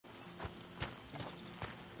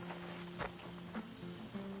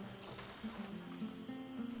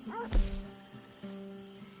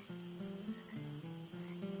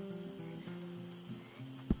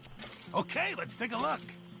Okay, let's take a look.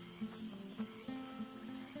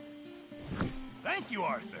 Thank you,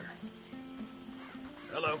 Arthur.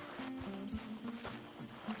 Hello.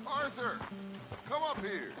 Arthur, come up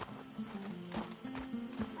here.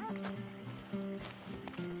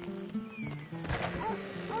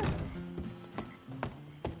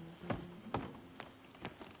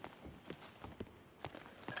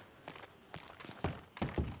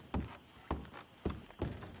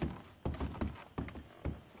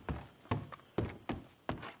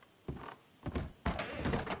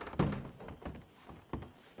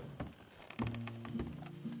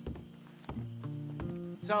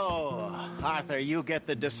 So, Arthur, you get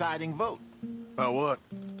the deciding vote. About what?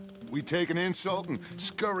 We take an insult and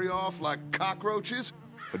scurry off like cockroaches?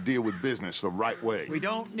 Or deal with business the right way? We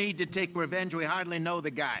don't need to take revenge. We hardly know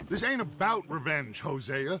the guy. This ain't about revenge,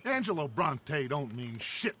 Hosea. Angelo Bronte don't mean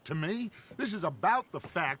shit to me. This is about the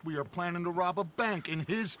fact we are planning to rob a bank in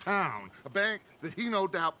his town. A bank that he no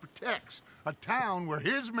doubt protects. A town where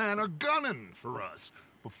his men are gunning for us.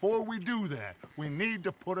 Before we do that, we need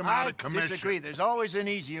to put him out of commission. I disagree. There's always an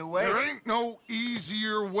easier way. There ain't no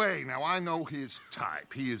easier way. Now, I know his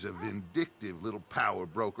type. He is a vindictive little power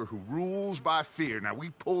broker who rules by fear. Now,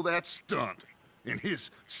 we pull that stunt in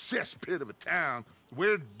his cesspit of a town,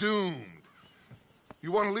 we're doomed.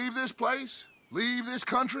 You want to leave this place? Leave this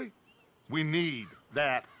country? We need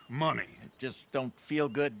that money. I just don't feel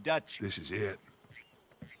good, Dutch. This is it.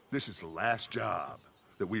 This is the last job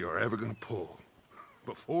that we are ever going to pull.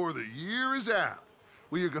 Before the year is out,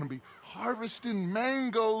 we are going to be harvesting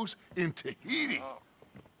mangoes in Tahiti.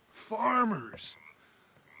 Farmers.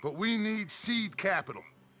 But we need seed capital,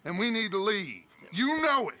 and we need to leave. You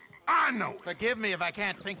know it. I know it. Forgive me if I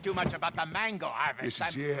can't think too much about the mango harvest. This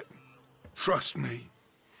is it. Trust me.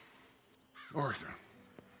 Arthur.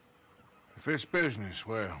 If it's business,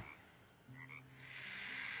 well,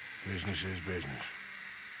 business is business.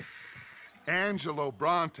 Angelo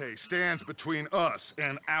Bronte stands between us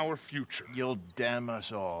and our future. You'll damn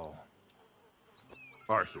us all.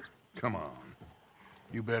 Arthur, come on.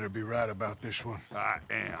 You better be right about this one. I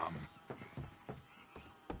am.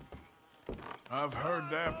 I've heard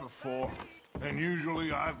that before. And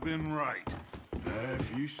usually I've been right.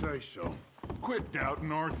 If you say so. Quit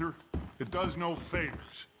doubting, Arthur. It does no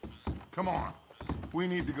favors. Come on. We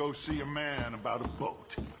need to go see a man about a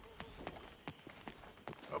boat.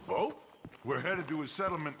 A boat? We're headed to a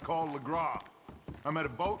settlement called Le Gras. I met a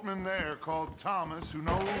boatman there called Thomas who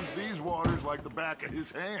knows these waters like the back of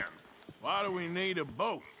his hand. Why do we need a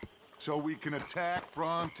boat? So we can attack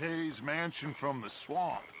Bronte's mansion from the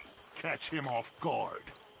swamp. Catch him off guard.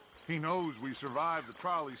 He knows we survived the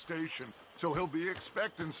trolley station, so he'll be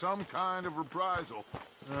expecting some kind of reprisal.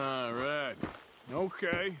 All right.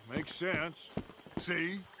 Okay, makes sense.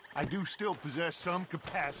 See? I do still possess some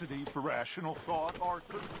capacity for rational thought,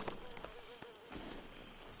 Arthur.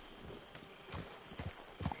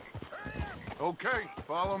 Okay,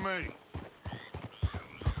 follow me.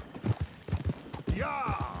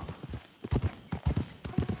 Yeah!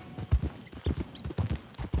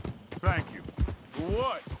 Thank you. For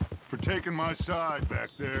what? For taking my side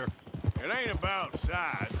back there. It ain't about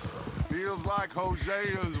sides. Feels like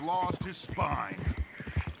Hosea's lost his spine.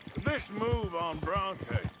 This move on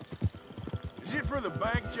Bronte, is it for the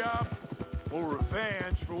bank job or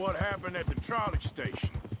revenge for what happened at the trolley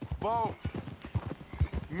station? Both.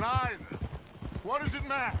 Neither. What does it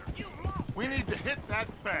matter? We need to hit that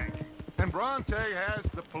bank. And Bronte has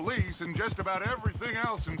the police and just about everything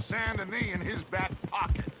else in Saint Denis in his back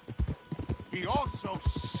pocket. He also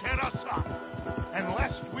set us up. And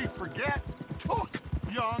lest we forget, took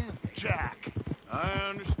young Jack. I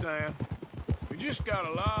understand. We just got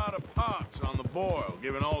a lot of pots on the boil,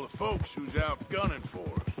 given all the folks who's out gunning for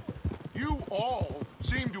us. You all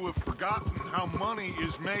seem to have forgotten how money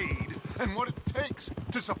is made and what it takes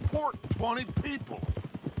to support 20 people.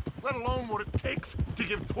 Let alone what it takes to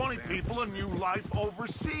give 20 people a new life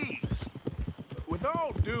overseas. With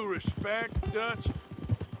all due respect, Dutch,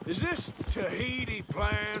 is this Tahiti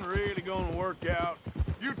plan really gonna work out?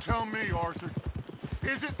 You tell me, Arthur.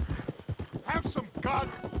 Is it? Have some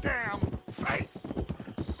goddamn faith.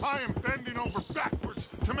 I am bending over backwards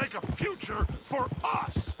to make a future for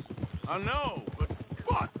us. I know, but...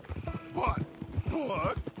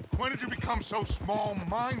 But? When did you become so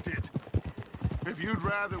small-minded? If you'd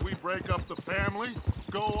rather we break up the family,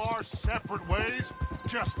 go our separate ways,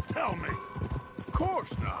 just tell me. Of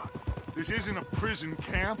course not. This isn't a prison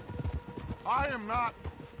camp. I am not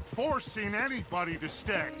forcing anybody to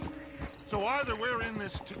stay. So either we're in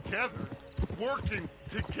this together, working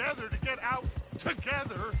together to get out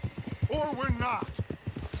together, or we're not.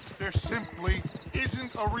 There simply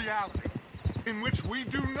isn't a reality in which we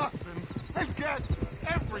do nothing and get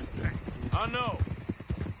everything. I know.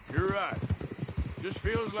 You're right. Just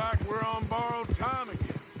feels like we're on borrowed time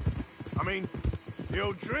again. I mean, the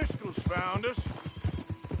O'Driscolls found us.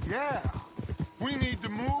 Yeah, we need to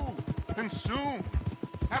move, and soon.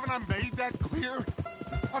 Haven't I made that clear?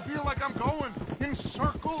 I feel like I'm going in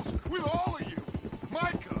circles with all of you.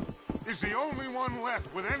 Micah is the only one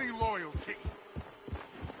left with any loyalty.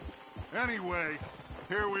 Anyway,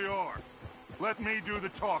 here we are. Let me do the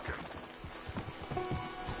talking.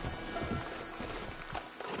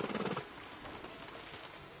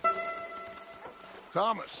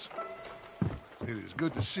 Thomas, it is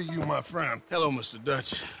good to see you, my friend. Hello, Mr.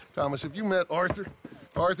 Dutch. Thomas, have you met Arthur?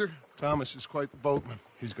 Arthur, Thomas is quite the boatman.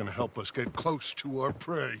 He's going to help us get close to our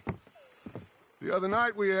prey. The other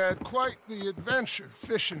night we had quite the adventure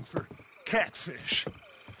fishing for catfish.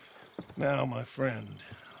 Now, my friend,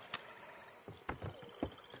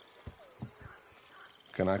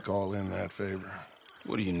 can I call in that favor?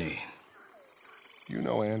 What do you need? You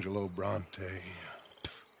know Angelo Bronte.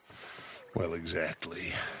 Well,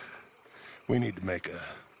 exactly. We need to make a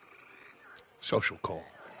social call.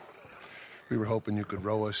 We were hoping you could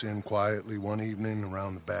row us in quietly one evening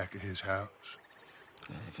around the back of his house.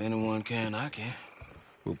 If anyone can, I can.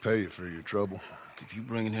 We'll pay you for your trouble. If you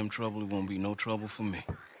bringing him trouble, it won't be no trouble for me.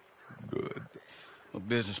 Good. My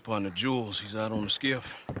business partner, Jules, he's out on the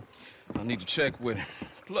skiff. I need to check with him.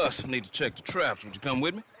 Plus, I need to check the traps. Would you come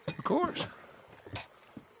with me? Of course.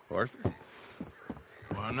 Arthur?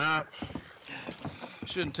 Why not?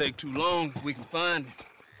 Shouldn't take too long if we can find him.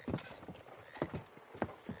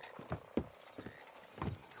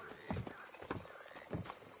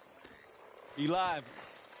 Eli,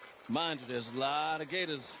 mind you, there's a lot of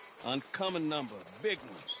gators. Uncommon number, big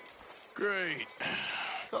ones. Great.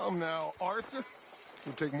 Come now, Arthur.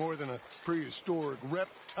 It'll take more than a prehistoric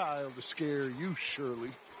reptile to scare you, surely.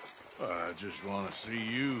 I just want to see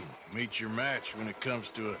you meet your match when it comes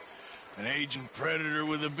to an aging predator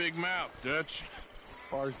with a big mouth, Dutch.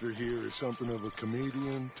 Arthur here is something of a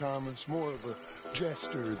comedian, Thomas. More of a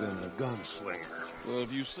jester than a gunslinger. Well,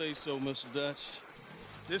 if you say so, Mr. Dutch.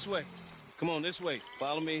 This way. Come on, this way.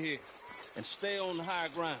 Follow me here. And stay on the higher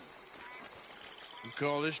ground. You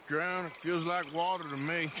call this ground? It feels like water to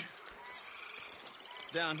me.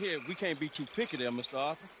 Down here, we can't be too picky there, Mr.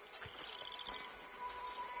 Arthur.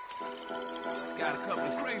 Got a couple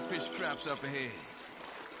of crayfish traps up ahead.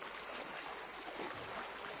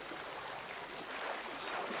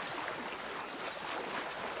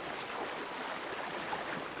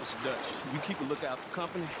 Mr. Dutch, you keep a lookout for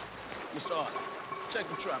company. Mr. Arthur, check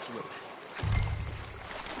the traps with me.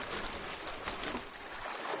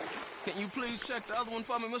 Can you please check the other one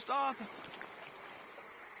for me, Mr. Arthur?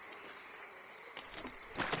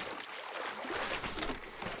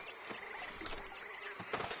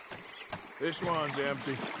 This one's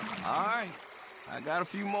empty. All right. I got a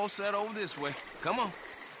few more set over this way. Come on.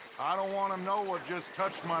 I don't want to know what just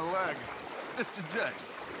touched my leg. Mr. Dutch,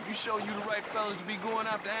 you sure you the right fellas to be going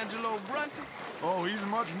after Angelo Bronte? Oh, he's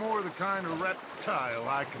much more the kind of reptile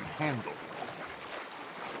I can handle.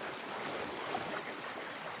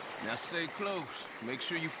 Now stay close. Make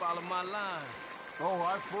sure you follow my line. Oh,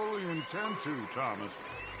 I fully intend to, Thomas.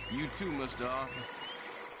 You too, Mr. Arthur.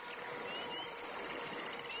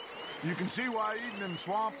 You can see why eating in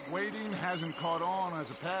swamp wading hasn't caught on as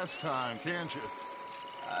a pastime, can't you?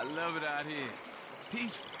 I love it out here.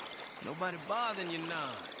 Peaceful. Nobody bothering you now.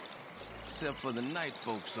 Except for the night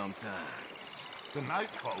folk sometimes. The night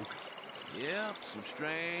folk? Yep, some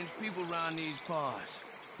strange people around these parts.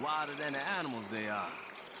 Wilder than the animals they are.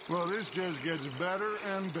 Well, this just gets better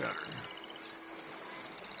and better.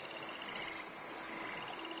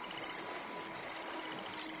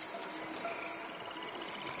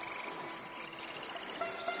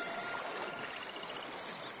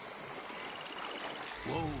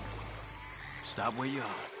 Whoa. Stop where you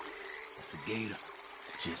are. It's a gator.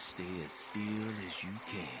 Just stay as still as you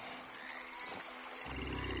can.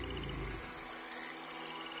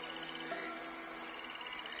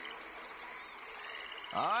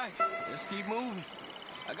 All right, let's keep moving.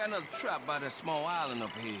 I got another trap by that small island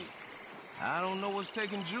up ahead. I don't know what's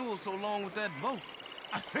taking Jules so long with that boat.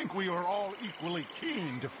 I think we are all equally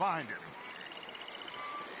keen to find him.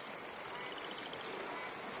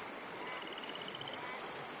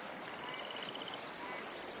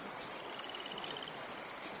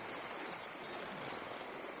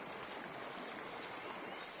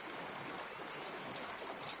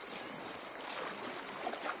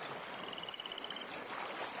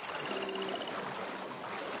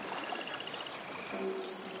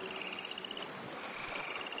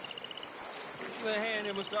 You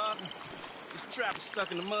Mr. Arthur. This trap is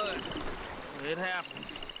stuck in the mud. It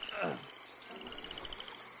happens.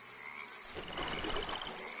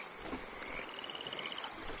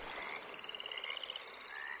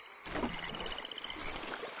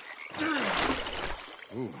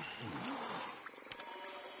 Ooh.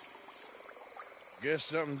 Guess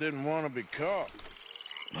something didn't want to be caught.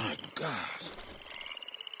 My God.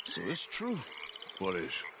 So it's true. What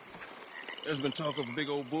is? There's been talk of a big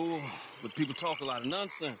old bull, but people talk a lot of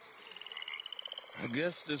nonsense. I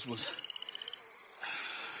guess this was...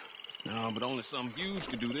 No, but only something huge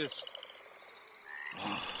could do this.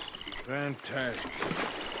 Fantastic.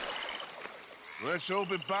 Let's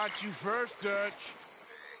hope it bites you first, Dutch.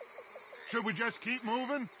 Should we just keep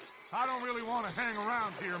moving? I don't really want to hang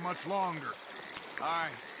around here much longer. All right.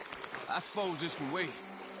 I suppose this can wait.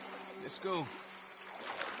 Let's go.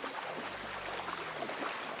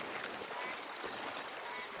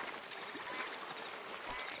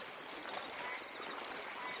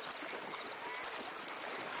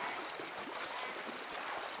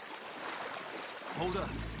 Hold up.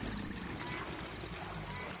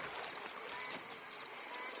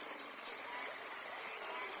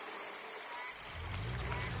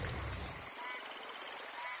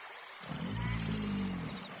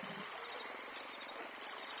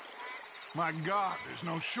 My God, there's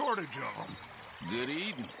no shortage of them. Good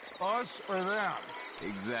eating. Us or them?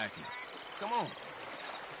 Exactly. Come on.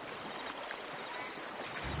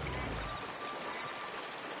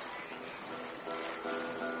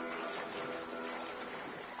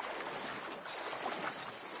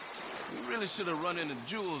 We really should have run into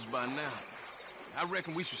Jules by now. I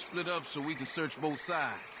reckon we should split up so we can search both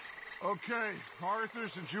sides. Okay, Arthur,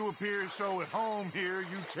 since you appear so at home here,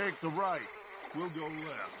 you take the right. We'll go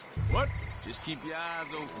left. What? Just keep your eyes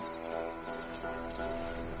open.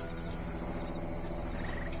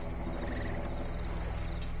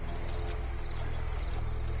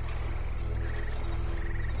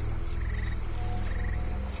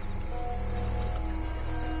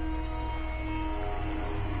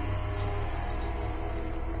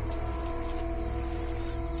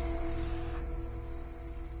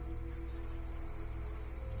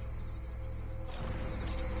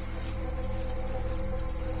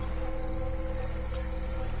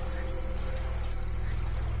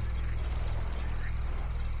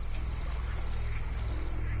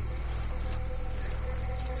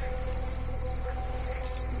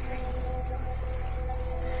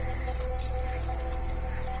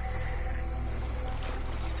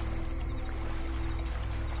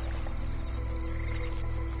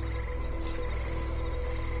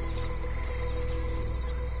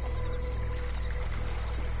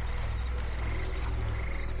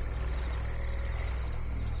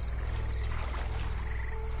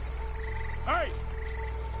 Hey!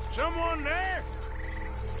 Someone there?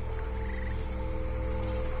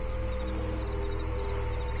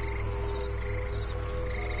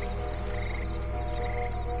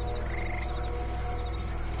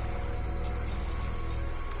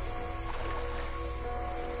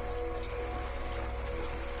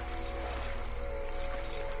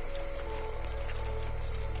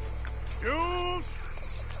 Jules?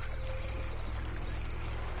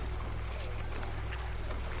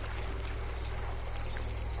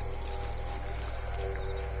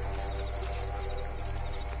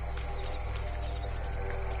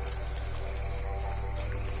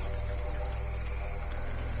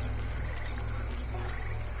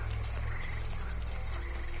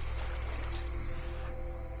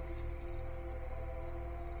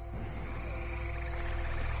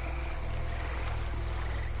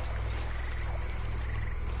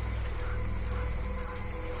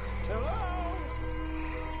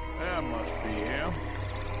 That must be him.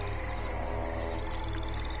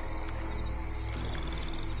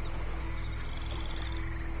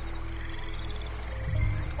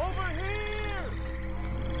 Over here!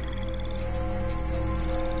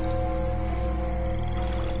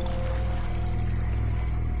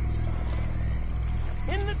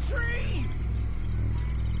 In the tree!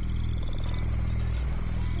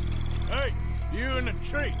 Hey, you in the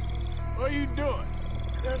tree. What are you doing?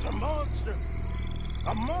 There's a monster.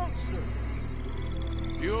 A monster!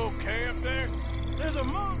 You okay up there? There's a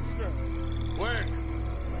monster! Where?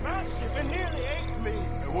 Massive, it nearly ate me.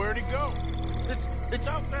 And where'd he go? It's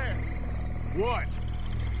out there. What?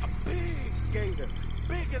 A big gator.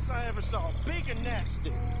 Biggest I ever saw. Big and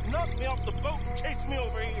nasty. Knocked me off the boat and chased me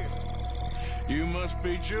over here. You must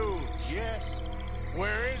be Jules. Yes.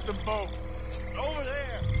 Where is the boat? Over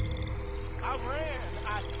there. I ran.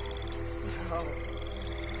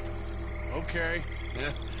 Okay.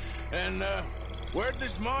 Yeah. And, where'd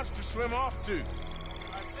this monster swim off to?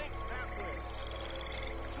 I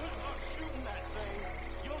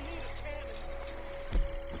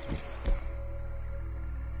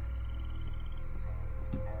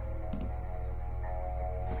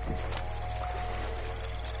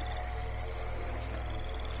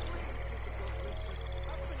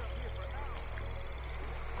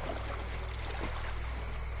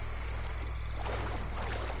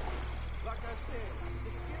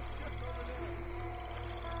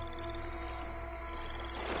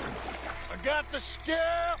got the skiff?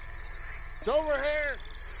 It's over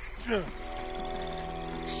here.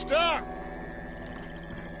 Stuck.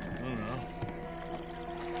 I don't know.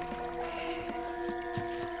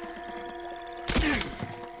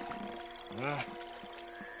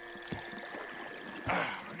 I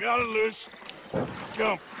got it loose.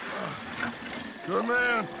 Jump. Good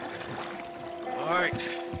man. All right,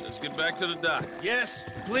 let's get back to the dock. Yes,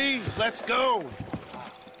 please, let's go.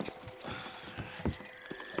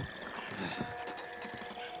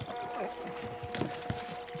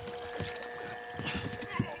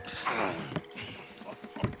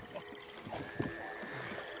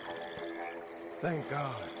 Thank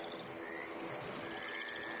God.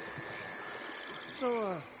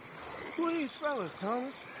 So, who are these fellas,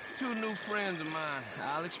 Thomas? Two new friends of mine.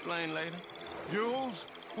 I'll explain later. Jules,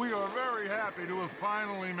 we are very happy to have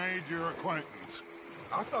finally made your acquaintance.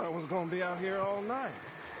 I thought I was gonna be out here all night.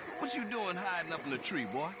 What you doing hiding up in the tree,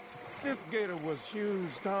 boy? This gator was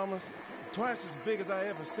huge, Thomas. Twice as big as I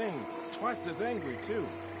ever seen. Twice as angry, too.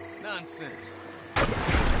 Nonsense.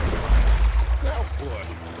 Now what?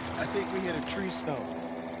 I think we hit a tree stump.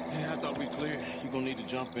 Yeah, I thought we cleared. You gonna need to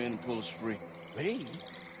jump in and pull us free. Me?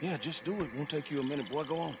 Yeah, just do it. Won't take you a minute, boy.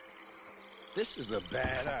 Go on. This is a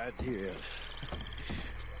bad idea.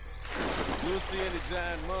 You'll see any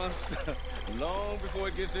giant monster long before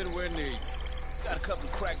it gets anywhere near you. Got a couple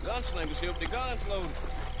of crack gunslingers here with their guns loaded.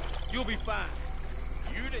 You'll be fine.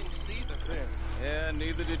 You didn't see the thing. Yeah,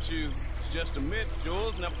 neither did you. It's just a myth,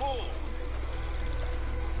 Jules. Now pull.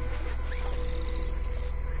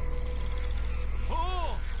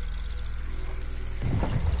 Pull!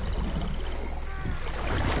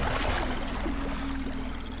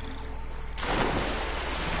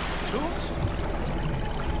 Jules?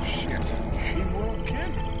 Shit. He won't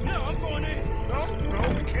kid. No, I'm going in. No,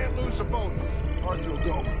 we can't lose the boat. Arthur will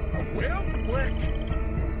go. Well, quick.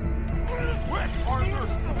 Quick, Arthur!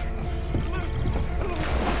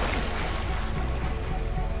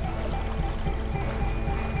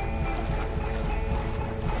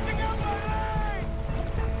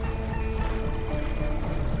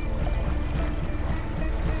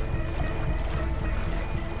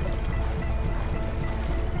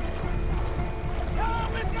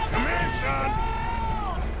 Come here, son.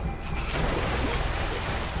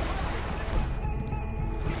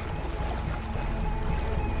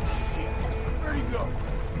 Shit. Where'd he go?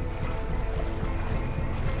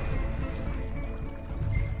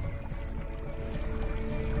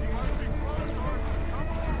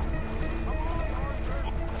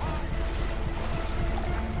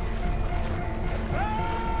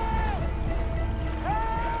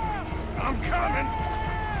 I'm coming.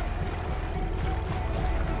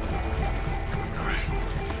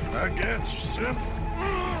 I got you, son.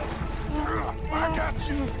 I got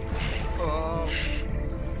you. Oh,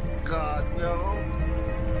 God, no.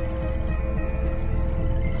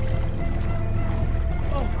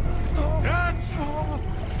 Guns!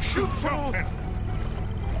 Shoot something!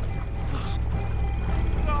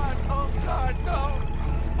 God, oh, God, no.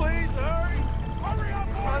 Please hurry. Hurry up,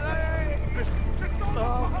 boy! Just don't look Oh,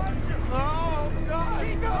 behind you! oh, God,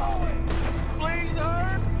 Keep going! please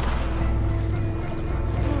hurry.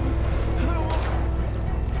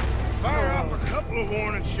 Fire off a couple of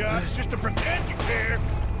warning shots just to pretend you care.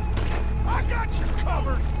 I got you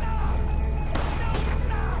covered!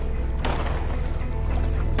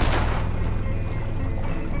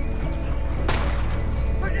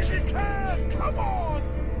 Quick as you can! Come on!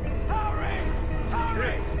 Hurry!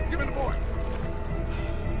 Hurry! Give me the boy.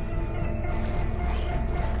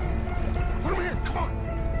 Put him here. Come on.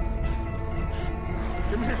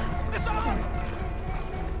 Give him here. It's on!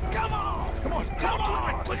 Come on! Come on. Come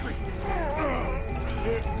on! Quickly!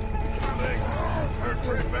 My leg hurt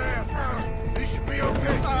pretty bad. He should be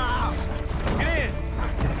okay. Get in!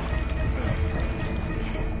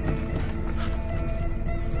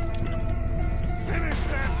 Finish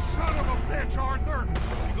that son of a bitch, Arthur.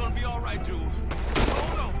 You're gonna be all right, Jules.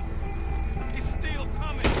 Hold on. It's still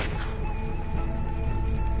coming.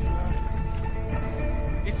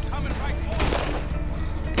 It's coming right for you.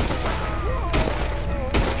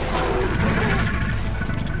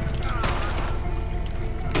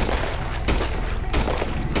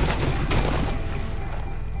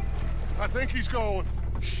 I think he's going.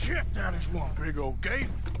 Shit, that is one big old gate.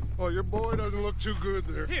 Oh, your boy doesn't look too good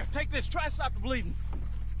there. Here, take this. Try to stop the bleeding.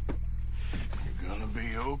 You're gonna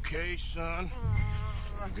be okay, son.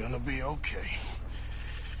 You're gonna be okay.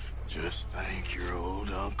 Just thank your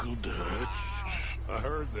old Uncle Dutch. I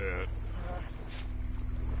heard that.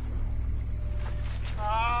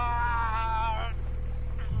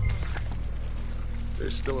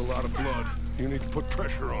 There's still a lot of blood. You need to put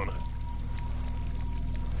pressure on it.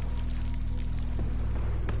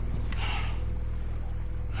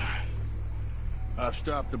 I've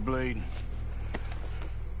stopped the bleeding.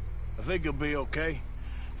 I think he'll be okay.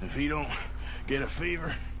 If he don't get a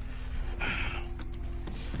fever,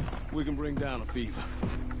 we can bring down a fever.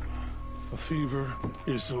 A fever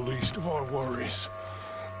is the least of our worries.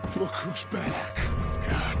 Look who's back.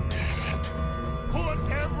 God damn it. Put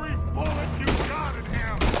every bullet you got in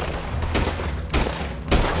him!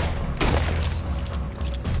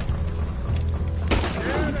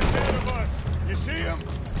 Dead ahead of us! You see him?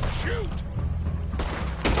 Shoot!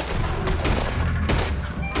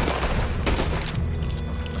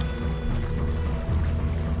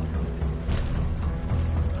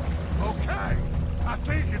 Okay, I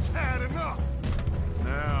think it's had enough.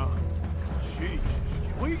 Now, Jesus,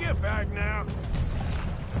 can we get back now?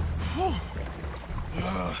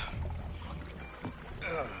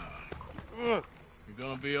 You're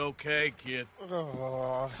gonna be okay, kid.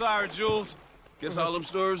 Sorry, Jules. Guess all them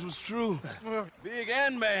stories was true. Big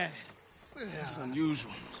and bad. That's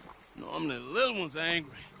unusual. Normally, the little ones are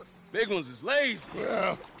angry. Big ones is lazy.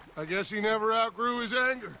 Well, I guess he never outgrew his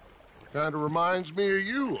anger. Kinda reminds me of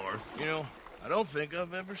you, Arthur. You know, I don't think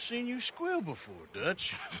I've ever seen you squeal before,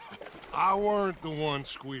 Dutch. I weren't the one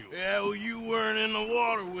squealing. Yeah, well, you weren't in the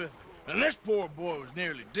water with him. And this poor boy was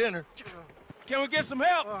nearly dinner. Can we get some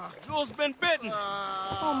help? Jules been bitten.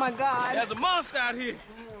 Oh, my God. There's a monster out here.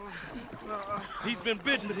 He's been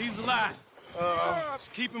bitten, but he's alive.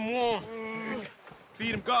 Just keep him warm.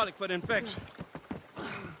 Feed him garlic for the infection.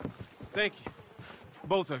 Thank you.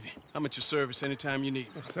 Both of you. I'm at your service anytime you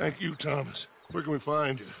need me. Thank you, Thomas. Where can we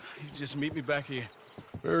find you? You just meet me back here.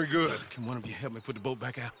 Very good. Can one of you help me put the boat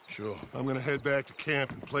back out? Sure. I'm gonna head back to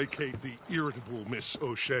camp and placate the irritable Miss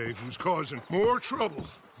O'Shea, who's causing more trouble.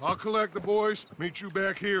 I'll collect the boys. Meet you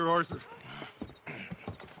back here, Arthur.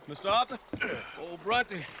 Mr. Arthur? Old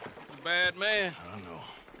Brunty, a bad man. I know.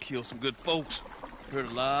 Killed some good folks. Hurt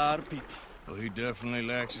a lot of people. Well, he definitely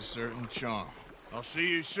lacks a certain charm. I'll see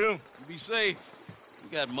you soon. You be safe. We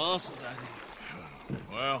got monsters out here.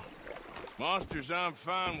 Well, monsters I'm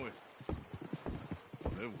fine with.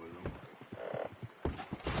 Live with.